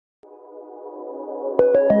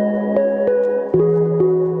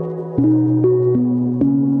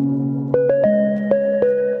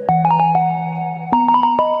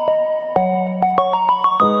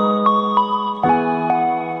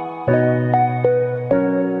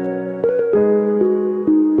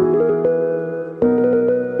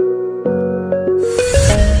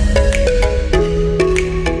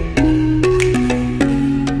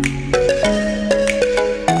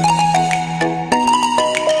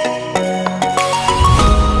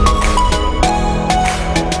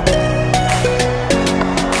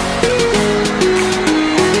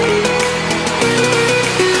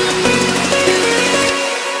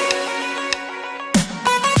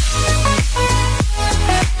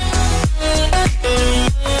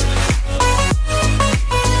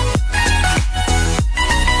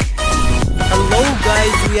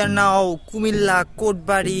আর নাও কুমিল্লা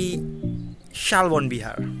কোটবাড়ি শালবন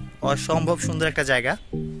বিহার। অসম্ভব সুন্দর একটা জায়গা,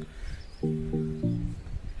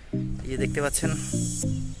 এই দেখতে পাচ্ছেন।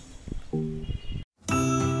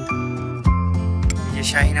 এই যে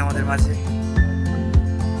শাহিন আমাদের মাঝে,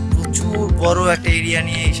 প্রচুর বড় একটা এরিয়া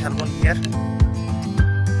নিয়ে এই শালবন বিহার।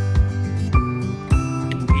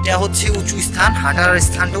 এটা হচ্ছে উঁচু স্থান, হাঁটার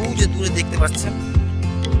স্থানটাও যে দূরে দেখতে পাচ্ছেন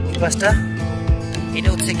ওই পাশটা, এটা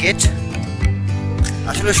হচ্ছে গেট।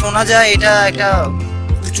 আসলে শোনা যায় এটা একটা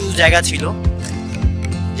উঁচু জায়গা ছিল,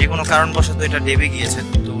 যে কোনো কারণবশত এটা ডেবে গিয়েছে,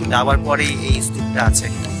 তো ডাবার পরেই এই স্তূপটা আছে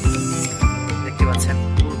দেখতে পাচ্ছেন।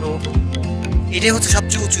 পুরো এটাই হচ্ছে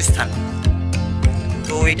সবচেয়ে উঁচু স্থান,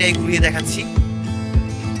 তো এটাই ঘুরিয়ে দেখাচ্ছি,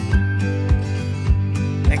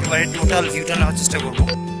 একেবারে টোটাল ভিউটা নেওয়ার চেষ্টা করবো।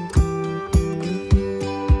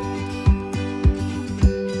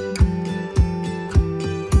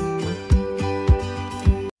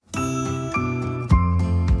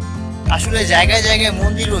 আসলে জায়গায় জায়গায়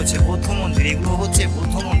মন্দির রয়েছে, বৌদ্ধ মন্দির, এগুলো হচ্ছে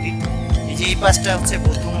বৌদ্ধ মন্দির। এই যে এই পাশটা হচ্ছে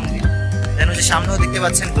বৌদ্ধ মন্দির, দেন হচ্ছে সামনেও দেখতে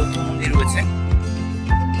পাচ্ছেন বৌদ্ধ মন্দির রয়েছে।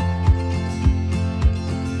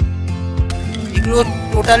 এগুলো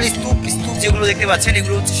টোটালি স্তূপ যেগুলো দেখতে পাচ্ছেন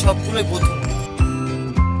এগুলো হচ্ছে সবগুলোই বৌদ্ধ মন্দির।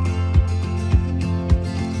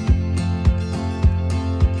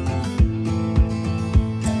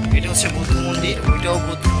 এটা হচ্ছে বৌদ্ধ মন্দির, ওইটাও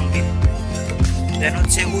বৌদ্ধ মন্দির। দেন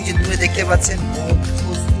হচ্ছে ওই যে দূরে দেখতে পাচ্ছেন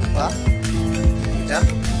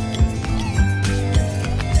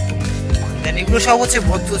এগুলো সব হচ্ছে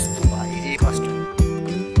বৌদ্ধ স্তূপা। এই পাঁচটা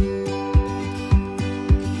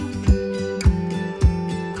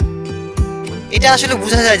এটা আসলে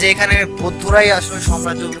বোঝা যায় যে এখানে বৌদ্ধরাই আসলে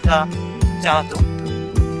সাম্রাজ্যটা চালাতো।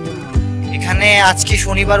 এখানে আজকে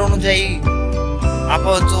শনিবার অনুযায়ী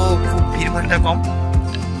আপাতত খুব ভিড়ভাড়টা কম।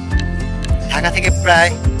 ঢাকা থেকে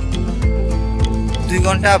প্রায় 2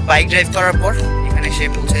 ঘন্টা বাইক ড্রাইভ করার পর এখানে এসে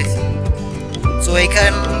পৌঁছাইছি। তো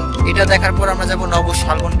এটা দেখার পর আমরা যাবো নব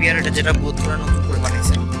শালবন বিহার, এটা যেটা বৌদ্ধরা নতুন করে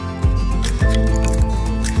বানিয়েছে।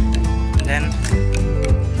 দেন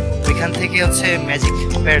ওইখান থেকে হচ্ছে ম্যাজিক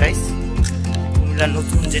প্যারাডাইস, কুমিল্লার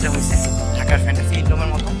নতুন যেটা হয়েছে ঢাকার ফ্যান্টাসি ইন্ডোমের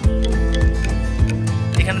মতো।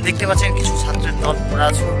 এখানে দেখতে পাচ্ছেন কিছু ছাত্রের দল, ওরা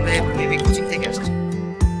আসলে মেবি কোচিং থেকে আসছে।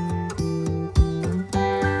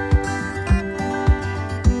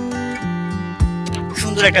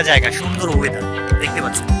 সুন্দর একটা জায়গা, সুন্দর ওয়েদার দেখতে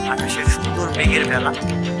পাচ্ছেন, আকাশের সুন্দর মেঘের বেলা,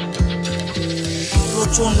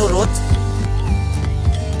 প্রচন্ড রোদ,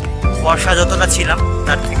 বর্ষা যতটা ছিলাম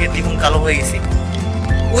তার থেকে দ্বিগুণ কালো হয়ে গেছি।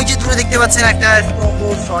 ওই যে দূরে দেখতে পাচ্ছেন একটা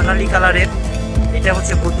স্বর্ণালী কালারের, এটা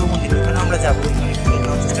হচ্ছে বৌদ্ধ মন্দির, ওখানে আমরা যাবো,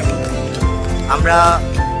 চেষ্টা করবো। আমরা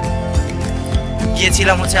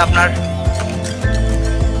গিয়েছিলাম হচ্ছে আপনার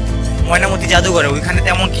ময়নামতি জাদুঘরে, ওইখানে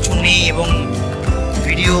তেমন কিছু নেই এবং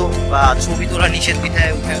ভিডিও বা ছবি তোলা নিষেধ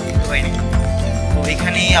বিধায় ওখানে উঠতে পারিনি, তো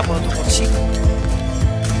এখানেই আপাতত করছি।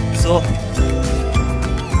 সো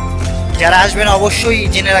যারা আসবেন অবশ্যই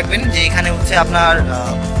জেনে রাখবেন যে এখানে হচ্ছে আপনার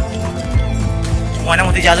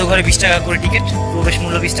ময়নামতি জাদুঘরে 20 টাকা করে টিকিট, প্রবেশ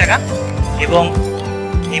মূল্য 20 টাকা, এবং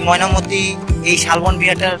এই ময়নামতি এই শালবন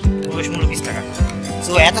বিহারটার প্রবেশ মূল্য 20 টাকা।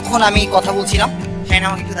 সো এতক্ষণ আমি কথা বলছিলাম, শাইন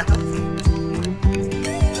আমাকে একটু দেখাও।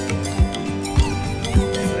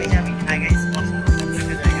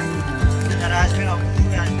 যারা আসবেন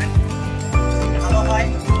অবশ্যই আসবেন, ভালো হয়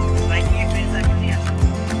বাইক নিয়ে ফ্রেন্ডস সার্কেল নিয়ে আসবেন।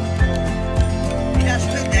 এটা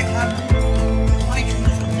আসলে দেখার অনেক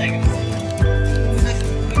সুন্দর সুন্দর জায়গা আছে,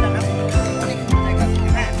 অনেক সুন্দর জায়গা আছে।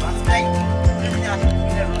 হ্যাঁ, রাস্তায় যদি আসেন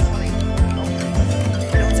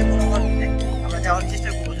এটা হচ্ছে কোনো আমরা যাওয়ার চেষ্টা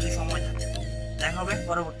করবো যদি সময় থাকে। দেখা হবে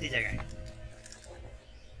পরবর্তী জায়গায়।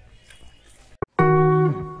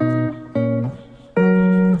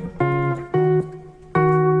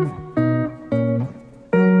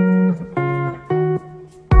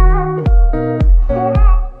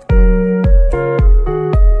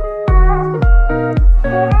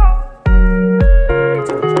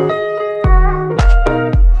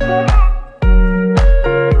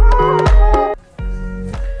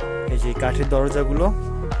 কাঠের দরজাগুলো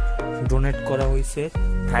ডোনেট করা হয়েছে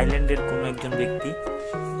থাইল্যান্ডের কোনো একজন ব্যক্তি।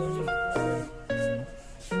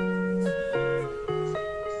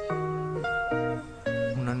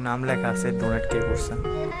 ওনার নাম লেখা আছে, ডোনেট কে করছেন।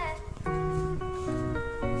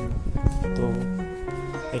 তো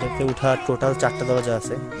এটাতে উঠার টোটাল 4টা দরজা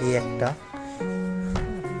আছে, এই একটা,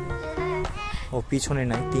 ও পিছনে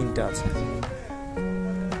নাই 3টা আছে।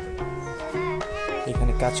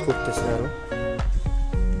 এখানে কাজ করতেছে আরো।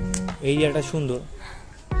 এরিয়াটা সুন্দর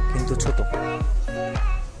কিন্তু ছোট।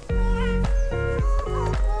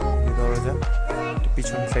 দরজা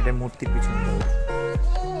পিছন সাইডে, মূর্তির পিছন দরজা।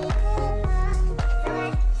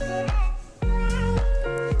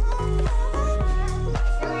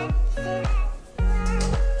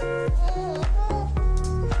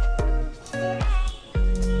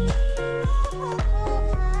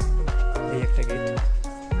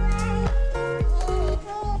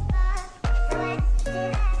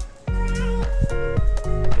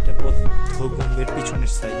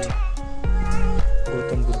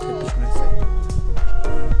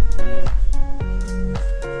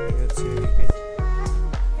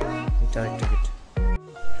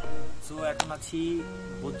 আছি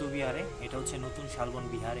বৌদ্ধ বিহারে। এটা হচ্ছে নতুন শালবন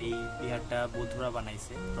বিহার। এই বিহারটা বৌদ্ধরা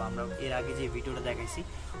বানাইছে। তো আমরা এর আগে যে ভিডিওটা দেখাইছি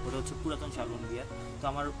ওটা হচ্ছে পুরাতন শালবন বিহার। তো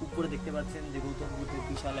আমার উপরে দেখতে পাচ্ছেন যে গৌতম বুদ্ধের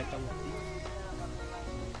বিশাল একটা মূর্তি।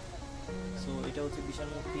 সো এটা হচ্ছে বিশাল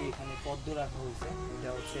মূর্তি, এখানে পদ্ম রাখা হয়েছে। এটা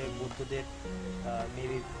হচ্ছে বৌদ্ধদের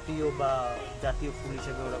মেবি প্রিয় বা জাতীয় ফুল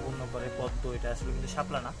হিসেবে ওরা গণ্য করে পদ্ম। এটা আসলে কিন্তু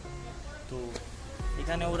শাপলা না। তো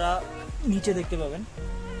এখানে ওরা নিচে দেখতে পাবেন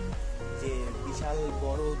যে বিশাল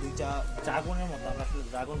বড় দুইটা ড্রাগনের মতো, আমরা আসলে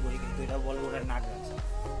ড্রাগন বলি কিন্তু এটা বলে ওরা নাগরাজ।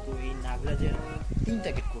 তো এই নাগরাজের 3টা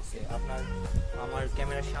গেট করছে, আপনার আমার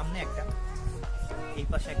ক্যামেরার সামনে একটা, এই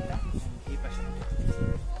পাশে একটা, এই পাশে একটা।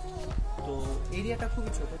 তো এরিয়াটা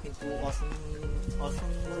খুবই ছোট কিন্তু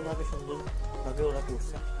অসুন্দরভাবে সুন্দরভাবে ওরা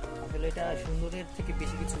করছে। আসলে এটা সুন্দরের থেকে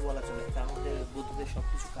বেশি কিছু বলা চলে, তার মধ্যে বুদ্ধদের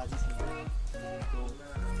সবকিছু কাজই সুন্দর। তো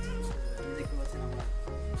দেখতে পাচ্ছেন আমরা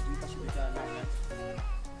দুই পাশে দুইটা নাগরাজ।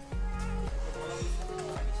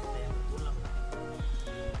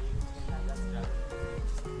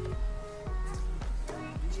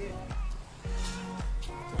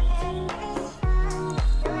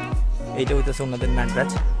 এইটা হইতেছে ওনাদের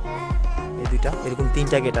নাগরাজ। এই দুইটা এরকম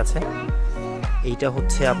 3টা গেট আছে। এইটা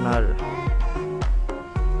হচ্ছে আপনার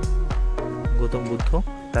গৌতম বুদ্ধ,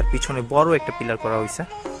 তার পিছনে বড় একটা পিলার করা হয়েছে।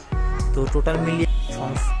 তো টোটাল মিলিয়ে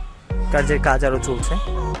কাজের কাজ আরো চলছে,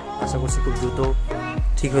 আশা করছি খুব দ্রুত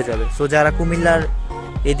ঠিক হয়ে যাবে। সো যারা কুমিল্লার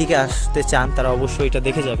এদিকে আসতে চান তারা অবশ্যই এটা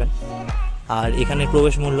দেখে যাবেন। আর এখানে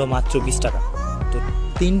প্রবেশ মূল্য মাত্র 20 টাকা। তো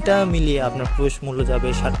 3টা মিলিয়ে আপনার প্রবেশ মূল্য যাবে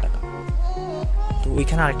 60 টাকা। তো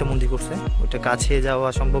ওইখানে আরেকটা মন্দির করছে, ওইটা কাছে যাওয়া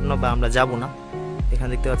সম্ভব না বা আমরা যাব না। এখানে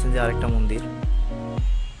দেখতে পাচ্ছেন যে আরেকটা মন্দির,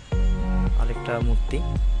 আরেকটা মূর্তি,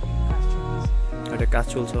 একটা কাজ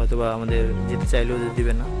চলছে, হয়তো বা আমাদের যেতে চাইলেও যেতে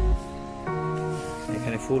দিবে না।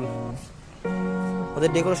 এখানে ফুল,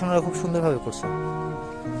 ওদের ডেকোরেশন ওরা খুব সুন্দরভাবে করছে।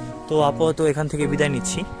 তো আপাতত এখান থেকে বিদায়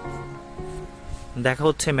নিচ্ছি, দেখা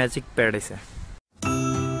হচ্ছে ম্যাজিক প্যারাডাইসে।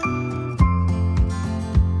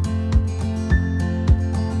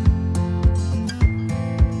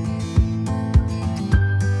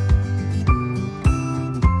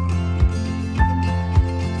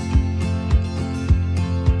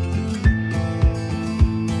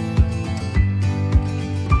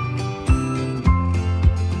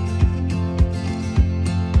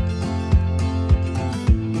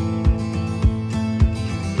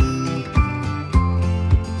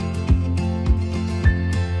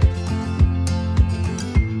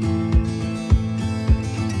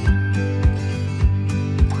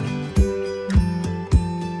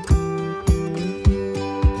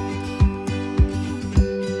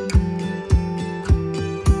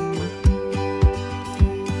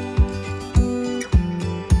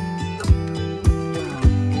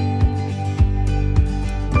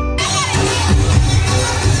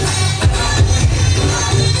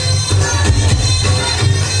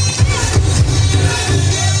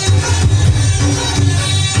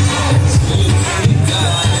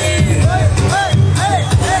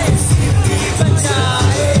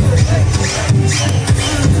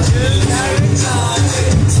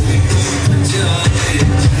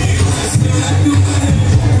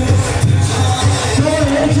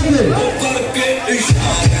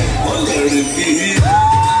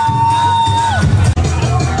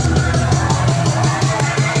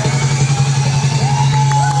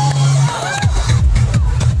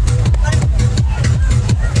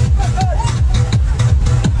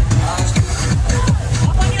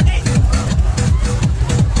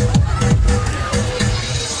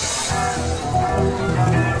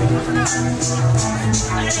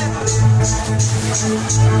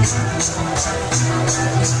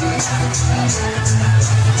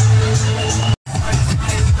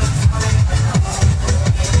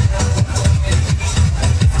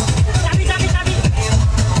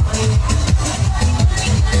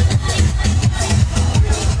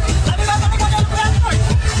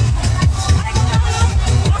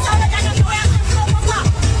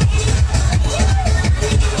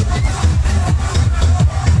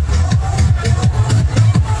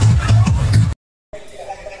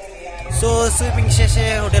 সুইমিং শেষে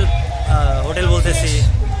হোটেল বলতেছি,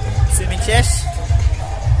 সুইমিং শেষ,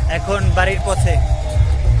 এখন বাড়ির পথে।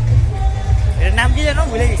 এর নাম কি জানো,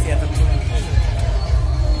 ভুলে গেছি।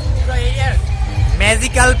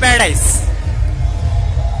 Magical paradise.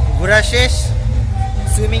 ঘোরা শেষ,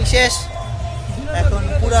 সুইমিং শেষ, এখন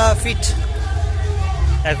পুরা ফিট।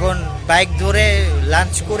 এখন বাইক ধরে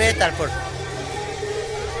লাঞ্চ করে তারপর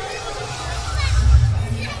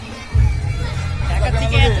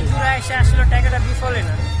আসলে টাকাটা বিফলে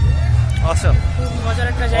না। অসম, খুব মজার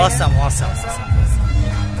একটা জায়গা। অসম অসম।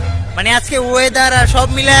 মানে আজকে ওয়েদার আর সব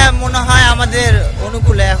মিলে মনে হয় আমাদের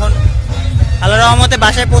অনুকূলে। এখন আল্লাহর রহমতে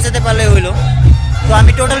বাসায় পৌঁছাতে পারলে হইলো। তো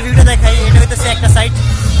আমি টোটাল ভিউটা দেখাই। এটা হইতেছে একটা সাইড,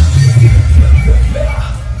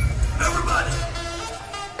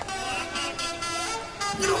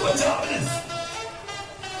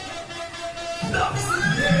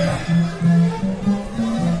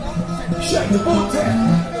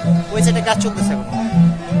 ওই সাইডে কাজ চলতেছে এখন।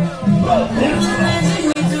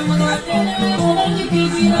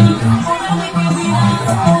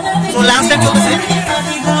 তো লাস্টে চলতেছে।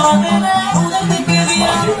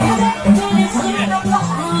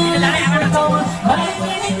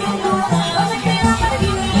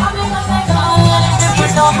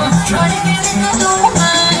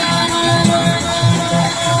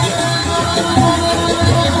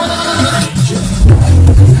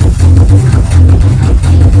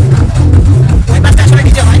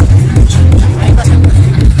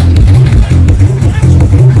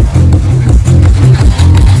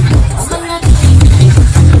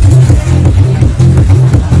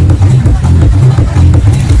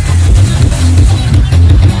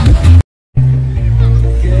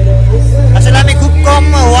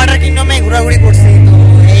 ঘোরাঘুরি করছি, তো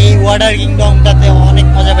এই ওয়াটার কিংডমটাতে অনেক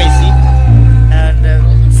মজা পাইছি।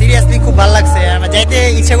 সিরিয়াসলি খুব ভালো লাগছে, আমার যাইতে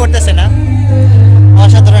ইচ্ছা করতেছে না।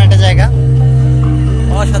 অসাধারণ একটা জায়গা,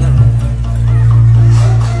 অসাধারণ।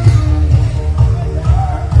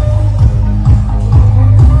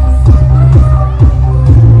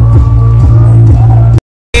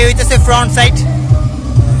 এই হইতেছে ফ্রন্ট সাইড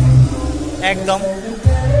একদম।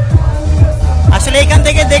 আসলে এখান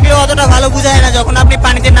থেকে দেখলেও অতটা ভালো বোঝা যায় না, যখন আপনি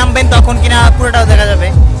পানিতে নামবেন তখন কিনা পুরোটাও দেখা যাবে।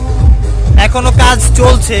 এখনো কাজ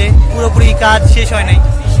চলছে, পুরোপুরি কাজ শেষ হয় নাই।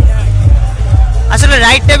 আসলে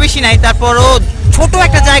রাইডটা বেশি নাই, তারপরও ছোট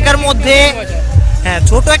একটা জায়গার মধ্যে, হ্যাঁ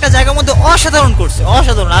ছোট একটা জায়গার মধ্যে অসাধারণ করছে,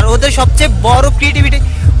 অসাধারণ। আর ওদের সবচেয়ে বড় ক্রিয়েটিভিটি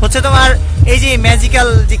হচ্ছে তোমার এই যে ম্যাজিক্যাল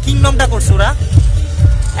যে কিংডমটা করছে ওরা,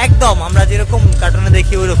 একদম আমরা যেরকম কার্টুনে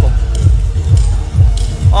দেখি ওই রকম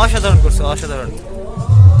অসাধারণ করছে, অসাধারণ।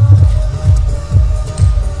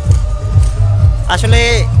 আসলে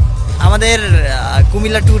আমাদের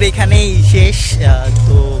কুমিল্লা ট্যুর এখানেই শেষ।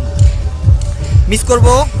 তো মিস করব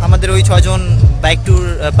আমাদের ওই 6জন বাইক ট্যুর,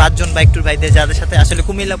 5জন বাইক ট্যুর ভাইদের, যাদের সাথে আসলে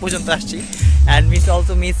কুমিল্লা পর্যন্ত আসছি। And miss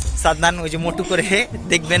also miss Sadnan, ওই যে মোটু করে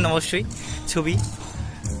দেখবেন অবশ্যই ছবি।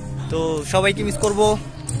 তো সবাইকে মিস করব।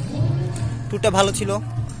 ট্যুরটা ভালো ছিল,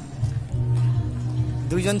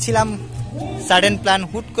 2জন ছিলাম, সাডেন প্ল্যান,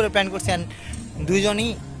 হুট করে প্ল্যান করছি। অ্যান্ড 2জনই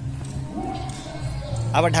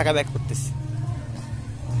আবার ঢাকা ব্যাক করতেছি।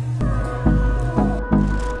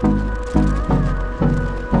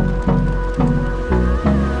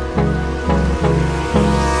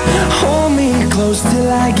 Close till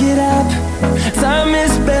I get up, time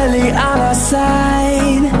is barely on our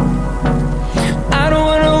side. I don't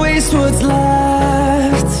wanna waste what's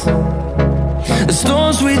left. The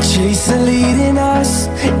storms we chase are leading